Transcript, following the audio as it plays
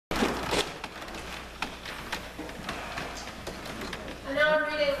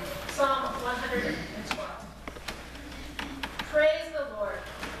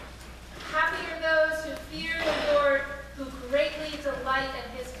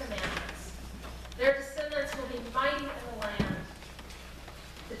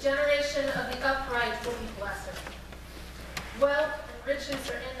upright will be blessed. Wealth and riches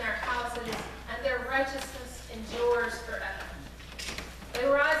are in their houses, and their righteousness endures forever. They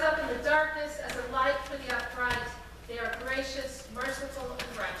rise up in the darkness as a light for the upright. They are gracious, merciful,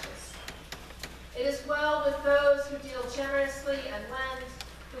 and righteous. It is well with those who deal generously and lend,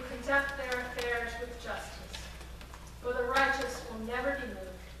 who conduct their affairs with justice. For the righteous will never be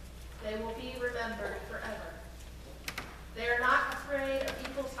moved. They will be remembered forever. They are not afraid of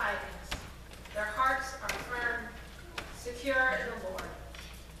evil tidings. Their hearts are firm, secure in the Lord.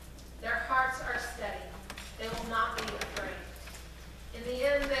 Their hearts are steady. They will not be afraid. In the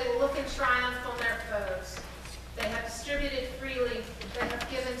end, they will look in triumph on their foes. They have distributed freely. They have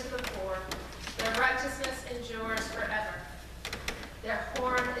given to the poor. Their righteousness endures forever. Their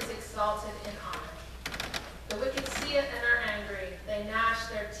horn is exalted in honor. The wicked see it and are angry. They gnash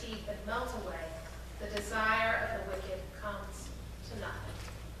their teeth and melt away. The desire of the wicked comes to nothing.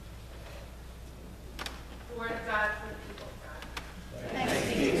 The word of God for the people of God. Thanks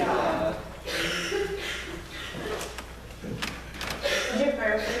be to God. Would you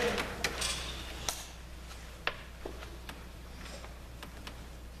pray with me?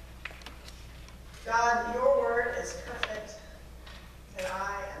 God, your word is perfect, and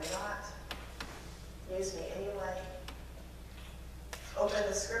I am not. Use me anyway. Open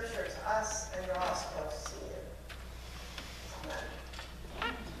the scripture to us and draw us close to you.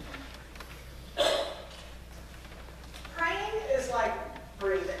 Amen. Praying is like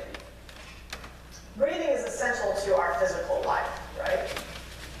breathing. Breathing is essential to our physical life, right?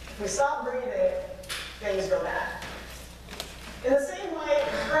 If we stop breathing, things go bad. In the same way,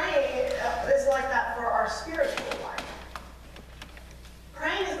 praying is like that for our spiritual life.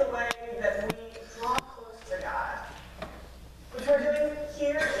 Praying is the way that we draw close to God, which we're doing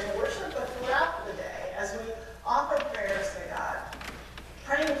here in worship, but throughout the day as we offer prayers to God.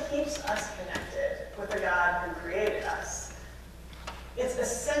 Praying keeps us connected with the God who created us. It's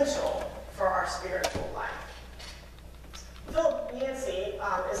essential for our spiritual life. Philip Yancey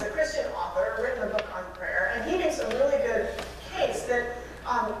is a Christian author, written a book on prayer, and he makes a really good case that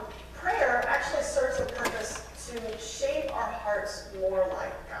prayer actually serves a purpose to shape our hearts more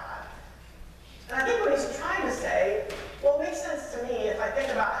like God. And I think what he's trying to say, well, it makes sense to me if I think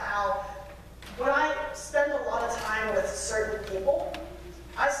about how when I spend a lot of time with certain people,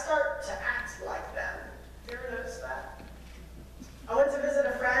 I start to act like them. Have you ever noticed that? I went to visit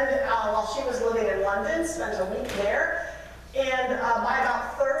a friend while she was living in London, spent a week there, and by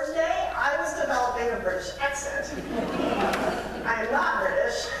about Thursday, I was developing a British accent. I am not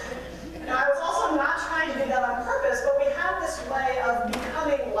British. And I was also not trying to do that on purpose, but we have this way of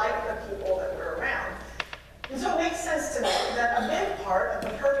becoming like the people that we're around. And so it makes sense to me that a big part of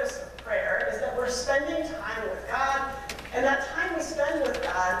the purpose of prayer is that we're spending time with God, and that time we spend with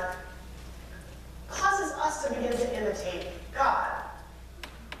God causes us to begin to imitate God.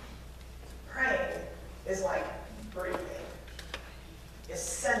 Praying is like breathing,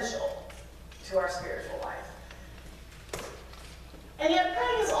 essential to our spiritual life. And yet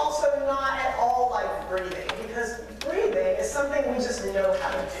praying is also not at all like breathing, because breathing is something we just know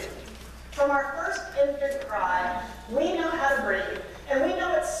how to do. From our first infant cry, we know how to breathe, and we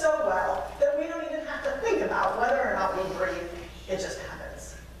know it so well that we don't even have to think about whether or not we breathe. It just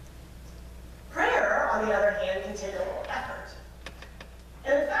happens. Prayer, on the other hand, can take a little effort.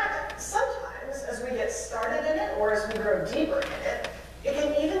 And in fact, sometimes as we get started in it, or as we grow deeper in it, it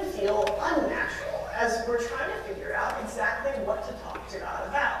can even feel unnatural as we're trying to figure out exactly what to talk to God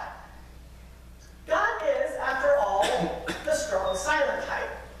about. God is, after all, the strong silent type,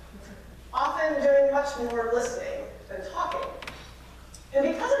 often doing much more listening than talking. And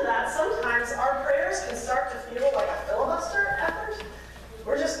because of that, sometimes our prayers can start to feel like a filibuster effort.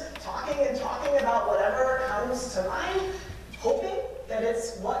 We're just talking and talking about whatever comes to mind, hoping that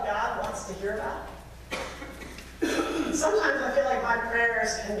it's what God wants to hear about. Sometimes I feel like my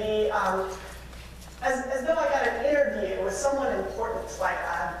prayers can be as though I got an interview with someone important, like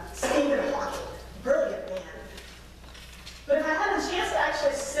Stephen Hawking, brilliant man. But if I had the chance to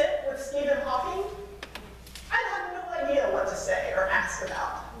actually sit with Stephen Hawking, I'd have no idea what to say or ask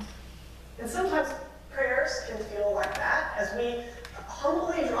about. And sometimes prayers can feel like that as we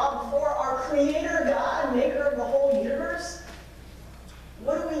humbly draw before our Creator God, maker of the whole universe.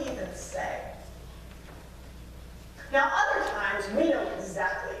 What do we even say? Now, other times, we know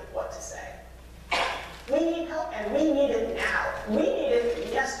exactly what to say. We need help, and we need it now. We need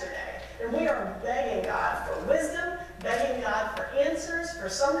it yesterday. And we are begging God for wisdom, begging God for answers, for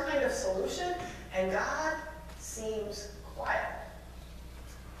some kind of solution, and God seems quiet.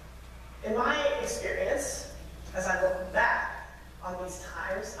 In my experience, as I look back on these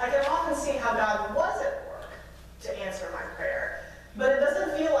times, I can often see how God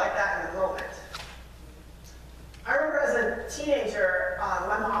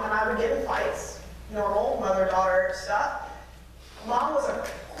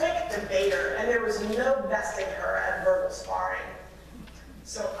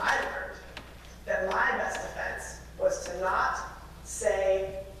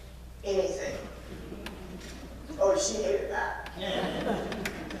she hated that.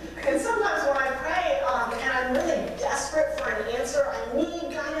 And sometimes when I pray and I'm really desperate for an answer, I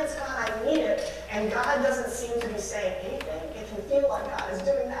need guidance, God, I need it, and God doesn't seem to be saying anything, it can feel like God is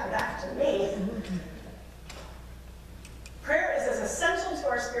doing that back to me. Prayer is as essential to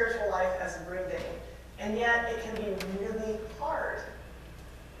our spiritual life as breathing, and yet it can be really hard.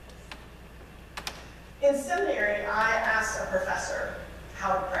 In seminary, I asked a professor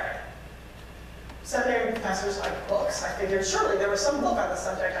how to pray. Seminary professors like books. I figured surely there was some book on the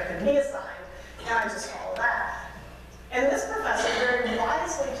subject I could be assigned, and I just followed that. And this professor very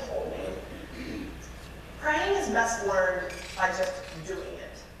wisely told me, praying is best learned by just doing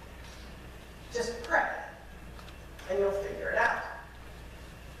it. Just pray, and you'll figure it out.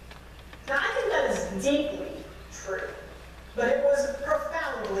 Now, I think that is deeply true, but it was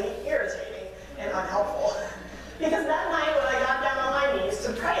profoundly irritating and unhelpful. Because that night when I got down on my knees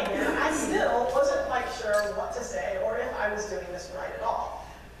to pray again, I still wasn't quite sure what to say or if I was doing this right at all.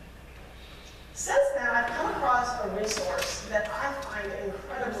 Since then, I've come across a resource that I find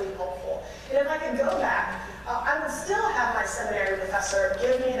incredibly helpful. And if I could go back, I would still have my seminary professor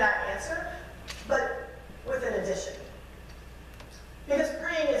give me that answer, but with an addition. Because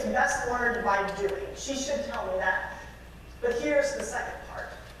praying is best learned by doing. She should tell me that. But here's the second part.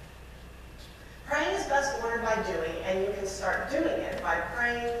 Praying is best learned by doing, and you can start doing it by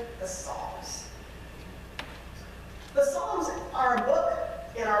praying the Psalms. The Psalms are a book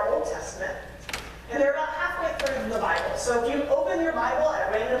in our Old Testament, and they're about halfway through the Bible. So if you open your Bible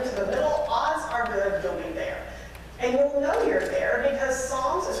at random to the middle, odds are good you'll be there. And you'll know you're there because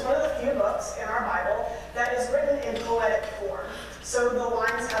Psalms is one of the few books in our Bible that is written in poetic form. So the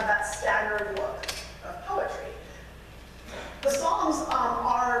lines have that staggered look of poetry. The Psalms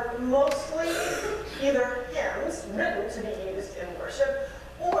are mostly either hymns written to be used in worship,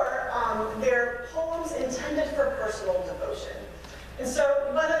 or they're poems intended for personal devotion. And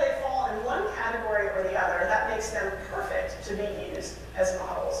so whether they fall in one category or the other, that makes them perfect to be used as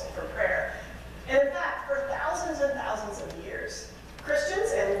models for prayer. And in fact, for thousands and thousands of years,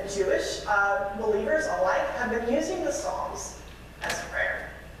 Christians and Jewish believers alike have been using the Psalms as prayer.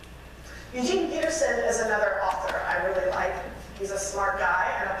 Eugene Peterson is another author I really like. He's a smart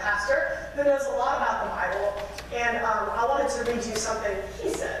guy and a pastor who knows a lot about the Bible, and I wanted to read you something he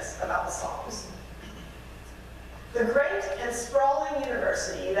says about the Psalms. The great and sprawling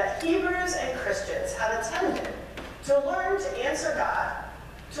university that Hebrews and Christians have attended to learn to answer God,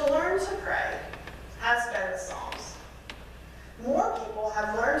 to learn to pray, has been the Psalms. More people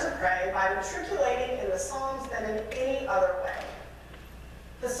have learned to pray by matriculating in the Psalms than in any other way.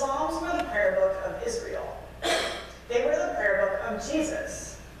 The Psalms were the prayer book of Israel. They were the prayer book of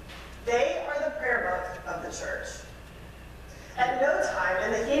Jesus. They are the prayer book of the church. At no time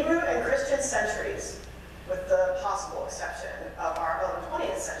in the Hebrew and Christian centuries, with the possible exception of our own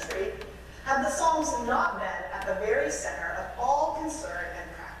 20th century, have the Psalms not been at the very center of all concern and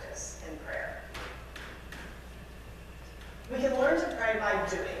practice in prayer. We can learn to pray by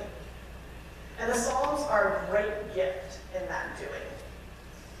doing, and the Psalms are a great gift in that doing,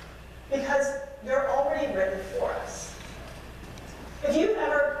 because they're already written for us. If you've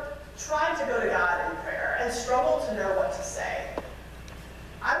ever tried to go to God in prayer and struggled to know what to say,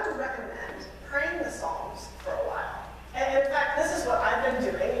 I would recommend praying the Psalms for a while. And in fact, this is what I've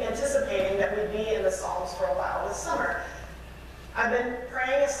been doing, anticipating that we'd be in the Psalms for a while this summer. I've been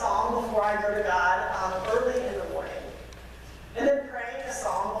praying a psalm before I go to God early in the morning. And then praying a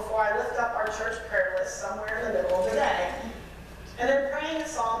psalm before I lift up our church prayer list somewhere in the middle of the day. And then praying a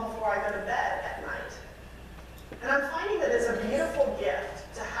psalm before I go to bed at night. And I'm finding that it's a beautiful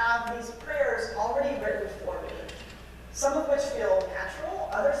gift to have these prayers already written for me. Some of which feel natural,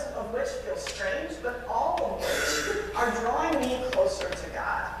 others of which feel strange, but all of which are drawing me closer to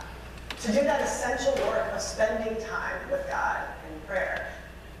God, to do that essential work of spending time with God in prayer.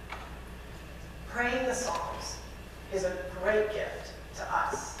 Praying the Psalms is a great gift to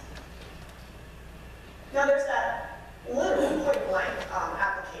us. Now there's that literal point-blank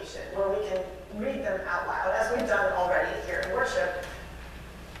application where we can read them out loud, as we've done already here in worship.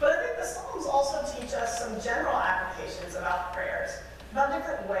 But I think the Psalms also teach us some general applications about prayers, about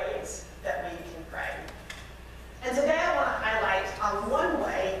different ways that we can pray. And today I want to highlight one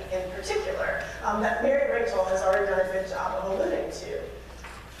way in particular that Mary Rachel has already done a good job of alluding to.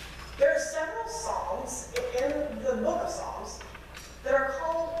 There are several psalms in the book of Psalms that are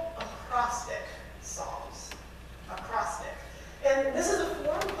called acrostic psalms. Acrostic. And this is a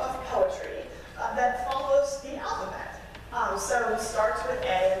form of poetry that follows the alphabet. So it starts with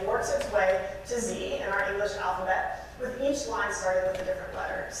A and works its way to Z in our English alphabet, with each line starting with a different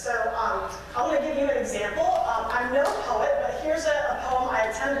letter. So I want to give you an example. I'm no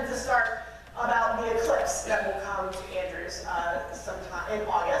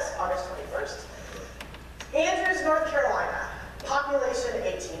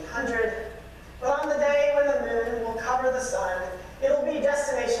 1800. But on the day when the moon will cover the sun, it'll be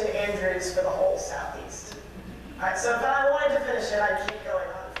Destination Andrews for the whole Southeast. All right, so if I wanted to finish it, I'd keep going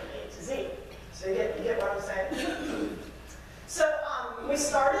on from A to Z. So you get what I'm saying? So we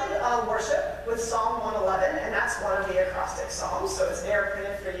started worship with Psalm 111, and that's one of the acrostic psalms, so it's there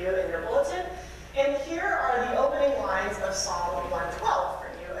printed for you in your bulletin. And here are the opening lines of Psalm 112 for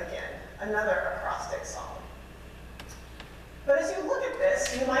you again, another acrostic psalm. But as you look at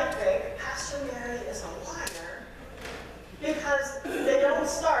this, you might think, Pastor Mary is a liar, because they don't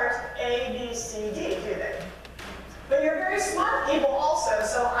start A, B, C, D, do they? But you're very smart people also,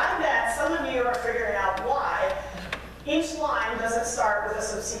 so I bet some of you are figuring out why each line doesn't start with a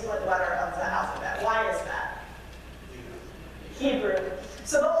subsequent letter of the alphabet. Why is that? Hebrew.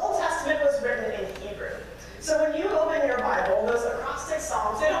 So the Old Testament was written in Hebrew. So when you open your Bible, those acrostic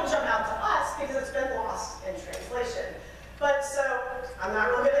psalms, they don't jump out to us because it's been lost in translation. But so, I'm not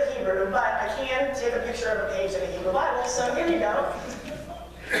real good at Hebrew, but I can take a picture of a page in a Hebrew Bible, so here you go.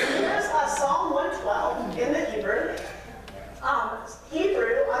 Here's Psalm 112 in the Hebrew.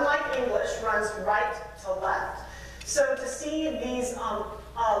 Hebrew, unlike English, runs right to left. So to see these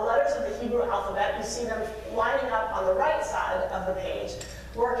letters of the Hebrew alphabet, you see them lining up on the right side of the page,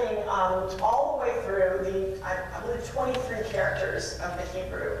 working all the way through the, I believe, 23 characters of the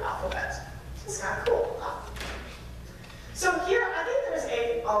Hebrew alphabet. It's kind of cool, huh? So here, I think there's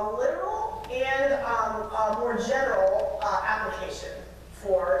a literal and a more general application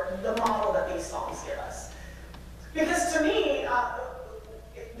for the model that these psalms give us. Because to me,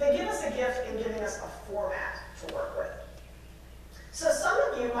 they give us a gift in giving us a format to work with. So some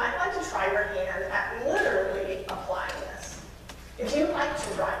of you might like to try your hand at literally applying this. If you like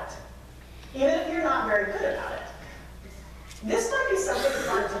to write, even if you're not very good about it, this might be something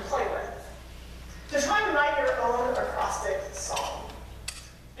fun to play with. To try and write your own acrostic psalm.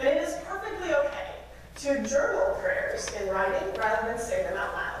 And it is perfectly okay to journal prayers in writing rather than say them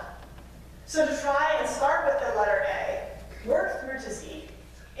out loud. So to try and start with the letter A, work through to Z,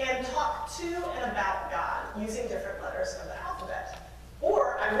 and talk to and about God using different letters of the alphabet.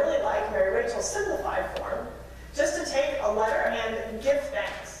 Or, I really like Mary Rachel's simplified form, just to take a letter and give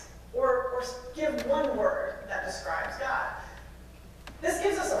thanks, or give one word that describes God. This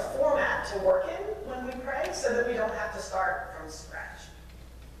gives us a format to work in when we pray so that we don't have to start from scratch.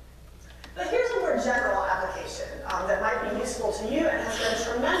 But here's a more general application that might be useful to you and has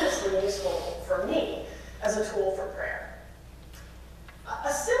been tremendously useful for me as a tool for prayer.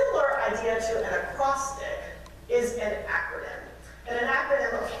 A similar idea to an acrostic is an acronym. And an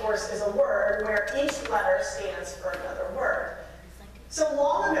acronym, of course, is a word where each letter stands for another word. So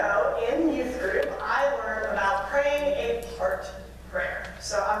long ago in youth group, I learned about praying a part prayer.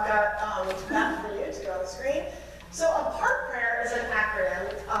 So I've got that for you to go on the screen. So a part prayer is an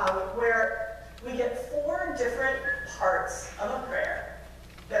acronym where we get 4 different parts of a prayer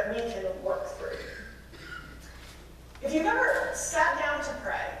that we can work through. If you've ever sat down to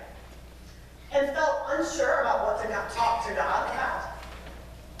pray and felt unsure about what to talk to God about,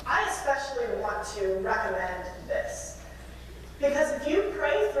 I especially want to recommend this. Because if you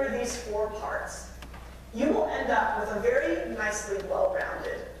pray through these 4 parts, you will end up with a very nicely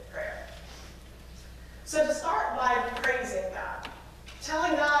well-rounded prayer. So to start by praising God,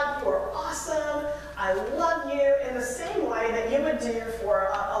 telling God you are awesome, I love you, in the same way that you would do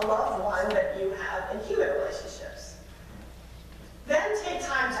for a loved one that you have in human relationships. Then take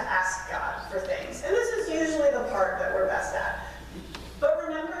time to ask God for things. And this is usually the part that we're best at. But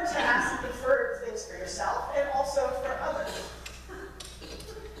remember to ask for things for yourself and also for others.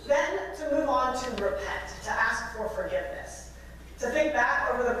 Then to move on to repent, to ask for forgiveness. To think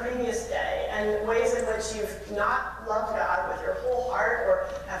back over the previous day and ways in which you've not loved God with your whole heart or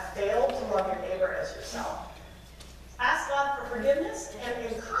have failed to love your neighbor as yourself. Ask God for forgiveness and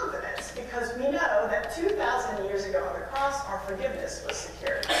in confidence, because we know that 2,000 years ago on the cross, our forgiveness was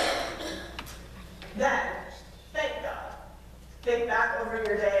secured. Then, thank God. Think back over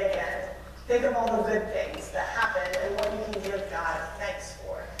your day again. Think of all the good things that happened and what you can give God thanks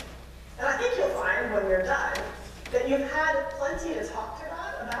for. And I think you'll find when you're done that you've had plenty to talk to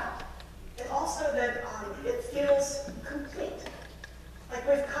God about, and also that it feels complete. Like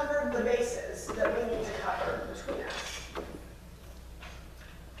we've covered the bases that we need to cover between us.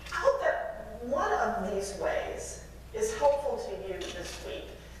 I hope that one of these ways is helpful to you this week,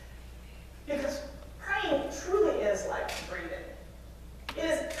 because praying truly is like breathing. It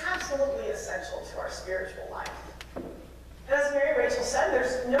is absolutely essential to our spiritual life. And as Mary Rachel said,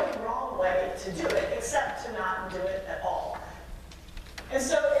 there's no wrong way to do it except to not do it at all. And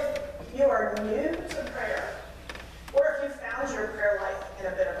so if you are new to prayer, or if you found your prayer life in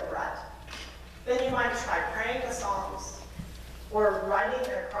a bit of a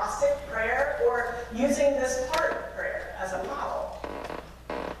writing an acrostic prayer or using this part prayer as a model.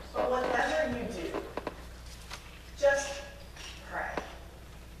 But whatever you do, just pray.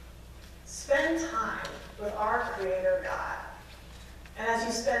 Spend time with our Creator God. And as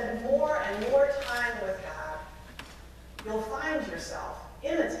you spend more and more time with God, you'll find yourself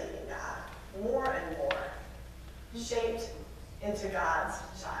imitating God more and more, shaped into God's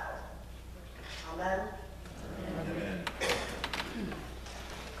child. Amen. Amen.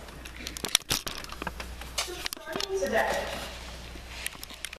 So starting today,